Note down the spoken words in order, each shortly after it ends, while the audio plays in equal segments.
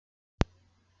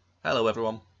Hello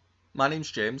everyone, my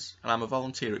name's James and I'm a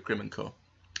volunteer at Grimm&Co,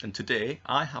 and today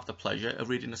I have the pleasure of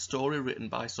reading a story written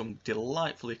by some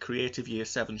delightfully creative Year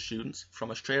 7 students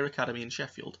from Astrea Academy in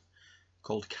Sheffield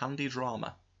called Candy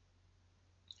Drama.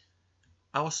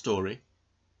 Our story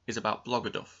is about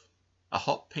Bloggerduff, a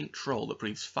hot pink troll that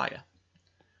breathes fire.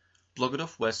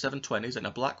 Bloggerduff wears 720s and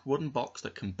a black wooden box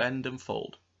that can bend and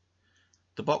fold.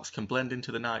 The box can blend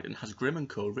into the night and has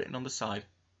Grimm&Co written on the side.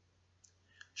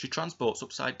 She transports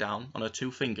upside down on her 2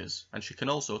 fingers, and she can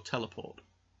also teleport.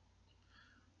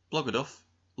 Bloggerduff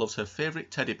loves her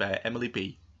favourite teddy bear Emily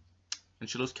B, and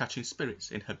she loves catching spirits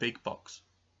in her big box.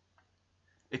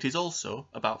 It is also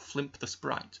about Flimp the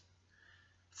Sprite.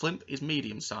 Flimp is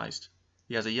medium-sized.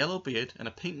 He has a yellow beard and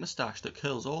a pink moustache that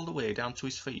curls all the way down to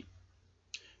his feet.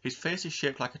 His face is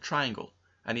shaped like a triangle,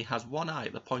 and he has one eye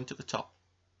at the point at the top.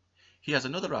 He has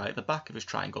another eye at the back of his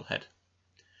triangle head.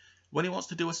 When he wants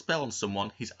to do a spell on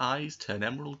someone, his eyes turn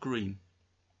emerald green.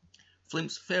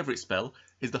 Flimp's favourite spell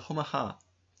is the hum-a-ha.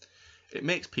 It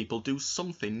makes people do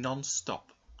something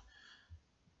non-stop.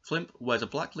 Flimp wears a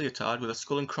black leotard with a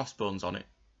skull and crossbones on it.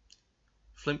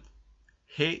 Flimp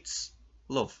hates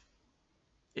love.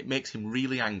 It makes him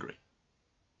really angry.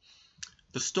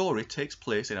 The story takes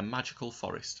place in a magical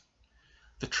forest.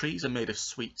 The trees are made of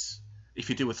sweets. If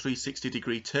you do a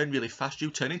 360-degree turn really fast, you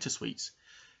turn into sweets.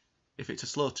 If it's a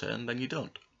slow turn, then you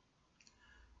don't.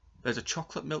 There's a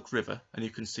chocolate milk river, and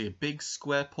you can see a big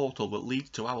square portal that leads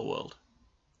to our world.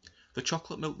 The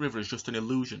chocolate milk river is just an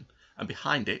illusion, and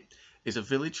behind it is a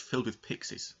village filled with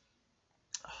pixies.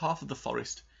 Half of the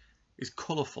forest is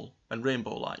colourful and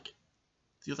rainbow-like.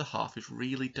 The other half is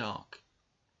really dark.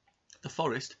 The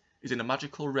forest is in a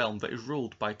magical realm that is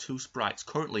ruled by 2 sprites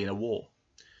currently in a war.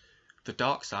 The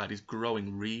dark side is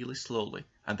growing really slowly,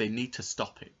 and they need to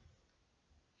stop it.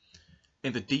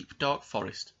 In the deep dark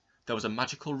forest, there was a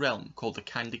magical realm called the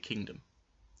Candy Kingdom.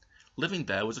 Living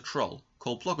there was a troll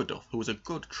called Bloggerduff, who was a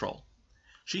good troll.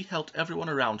 She helped everyone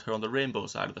around her on the rainbow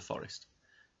side of the forest.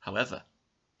 However,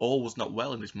 all was not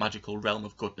well in this magical realm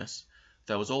of goodness.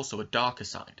 There was also a darker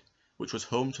side, which was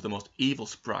home to the most evil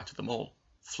sprite of them all,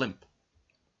 Flimp.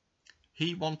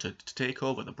 He wanted to take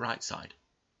over the bright side.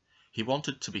 He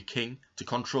wanted to be king, to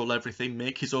control everything,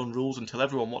 make his own rules and tell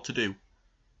everyone what to do.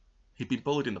 He'd been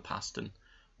bullied in the past and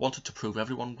wanted to prove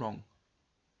everyone wrong.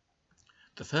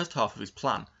 The first half of his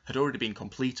plan had already been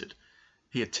completed.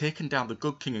 He had taken down the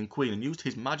good king and queen and used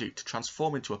his magic to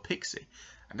transform into a pixie,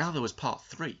 and now there was part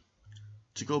 3,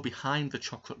 to go behind the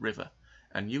chocolate river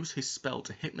and use his spell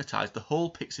to hypnotise the whole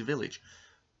pixie village,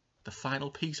 the final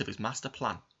piece of his master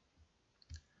plan.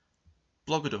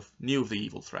 Bloggerduff knew of the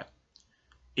evil threat,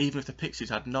 even if the pixies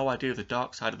had no idea of the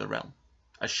dark side of the realm,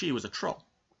 as she was a troll.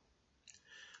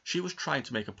 She was trying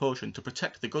to make a potion to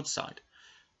protect the good side,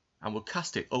 and would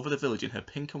cast it over the village in her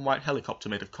pink and white helicopter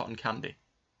made of cotton candy.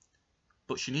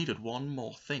 But she needed one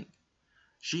more thing.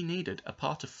 She needed a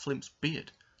part of Flimp's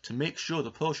beard to make sure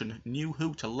the potion knew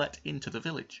who to let into the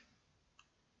village.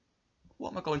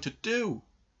 "What am I going to do?"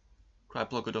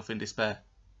 cried Bloggerduff in despair.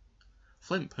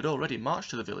 Flimp had already marched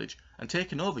to the village and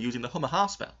taken over using the hum-a-ha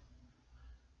spell.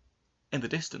 In the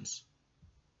distance,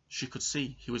 she could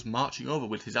see he was marching over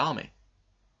with his army.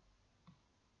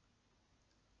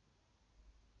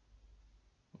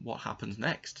 What happens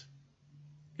next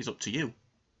is up to you.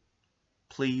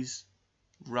 Please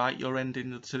write your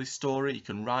ending to this story. You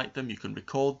can write them, you can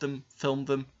record them, film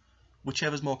them,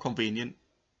 whichever's more convenient,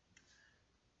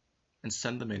 and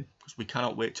send them in, because we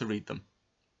cannot wait to read them.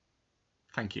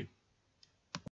 Thank you.